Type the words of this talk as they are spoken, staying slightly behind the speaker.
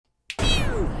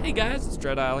Hey guys, it's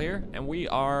Dredile here, and we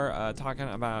are talking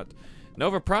about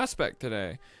Nova Prospekt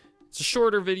today. It's a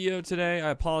shorter video today.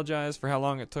 I apologize for how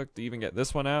long it took to even get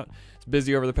this one out. It's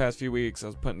busy over the past few weeks. I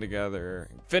was putting together,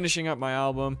 finishing up my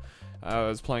album. I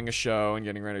was playing a show and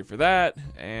getting ready for that,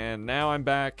 and now I'm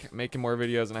back making more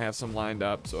videos, and I have some lined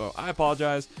up, so I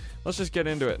apologize. Let's just get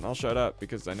into it, and I'll shut up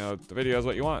because I know the video is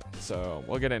what you want, so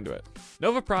we'll get into it.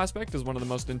 Nova Prospekt is one of the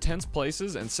most intense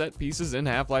places and set pieces in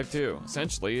Half-Life 2.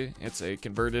 Essentially, it's a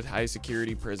converted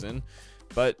high-security prison,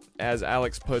 but as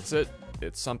Alex puts it,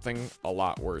 it's something a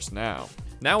lot worse now.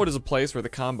 Now it is a place where the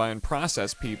Combine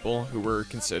process people who were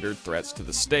considered threats to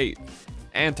the state,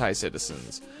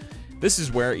 anti-citizens. This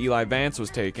is where Eli Vance was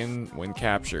taken when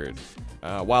captured.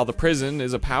 While the prison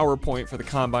is a power point for the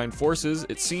Combine forces,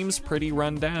 it seems pretty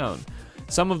run down.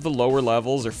 Some of the lower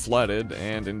levels are flooded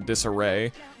and in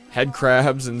disarray. Head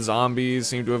crabs and zombies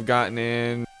seem to have gotten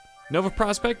in. Nova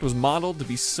Prospekt was modeled to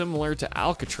be similar to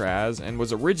Alcatraz and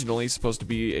was originally supposed to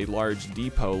be a large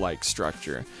depot-like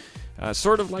structure.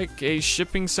 Sort of like a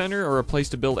shipping center or a place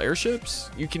to build airships.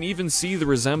 You can even see the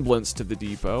resemblance to the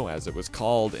depot, as it was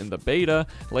called in the beta,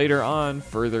 later on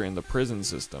further in the prison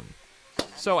system.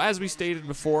 So as we stated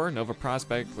before, Nova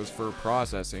Prospekt was for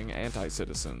processing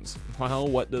anti-citizens. Well,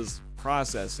 what does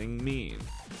processing mean?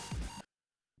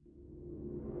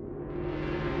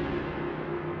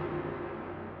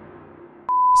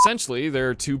 Essentially,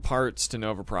 there are two parts to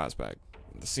Nova Prospekt.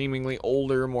 The seemingly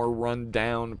older, more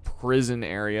run-down prison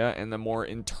area and the more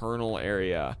internal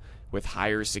area with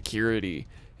higher security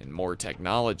and more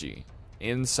technology.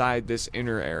 Inside this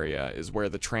inner area is where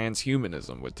the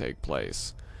transhumanism would take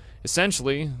place.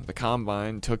 Essentially, the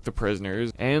Combine took the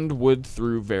prisoners and would,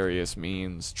 through various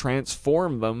means,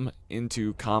 transform them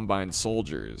into Combine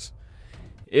soldiers.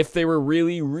 If they were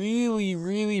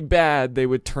really bad, they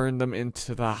would turn them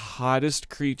into the hottest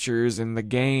creatures in the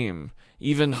game.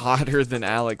 Even hotter than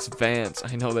Alex Vance.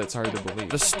 I know that's hard to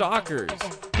believe. The Stalkers.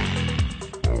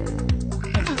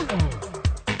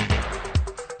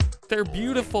 They're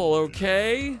beautiful,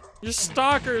 okay? You're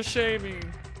stalker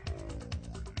shaming.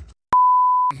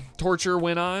 Torture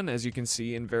went on, as you can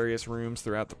see, in various rooms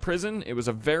throughout the prison. It was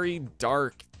a very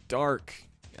dark,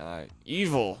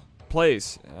 evil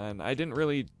place, and I didn't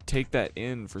really take that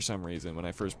in for some reason when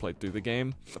I first played through the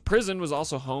game. The prison was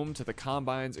also home to the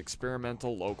Combine's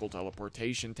experimental local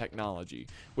teleportation technology,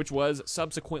 which was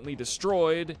subsequently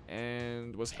destroyed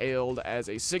and was hailed as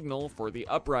a signal for the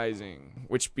uprising,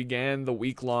 which began the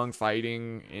week-long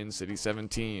fighting in City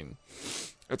 17.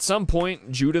 At some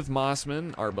point, Judith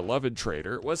Mossman, our beloved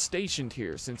traitor, was stationed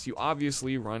here, since you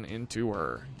obviously run into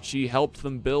her. She helped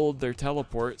them build their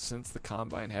teleport, since the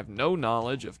Combine have no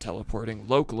knowledge of teleporting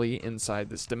locally inside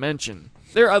this dimension.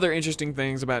 There are other interesting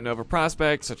things about Nova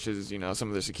Prospekt, such as, some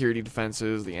of the security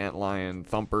defenses, the antlion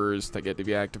thumpers that get to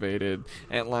be activated,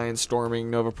 antlion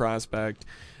storming Nova Prospekt.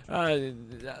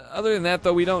 Other than that,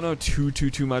 though, we don't know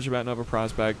too much about Nova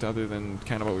Prospekt, other than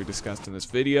kind of what we discussed in this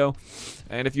video.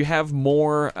 And if you have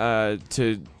more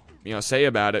to say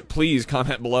about it, please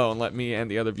comment below and let me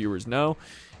and the other viewers know.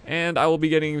 And I will be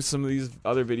getting some of these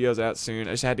other videos out soon.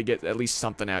 I just had to get at least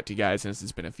something out to you guys since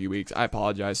it's been a few weeks. I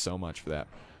apologize so much for that.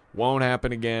 Won't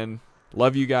happen again.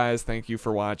 Love you guys. Thank you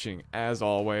for watching, as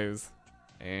always.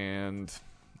 And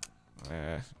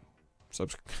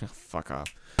fuck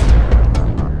off.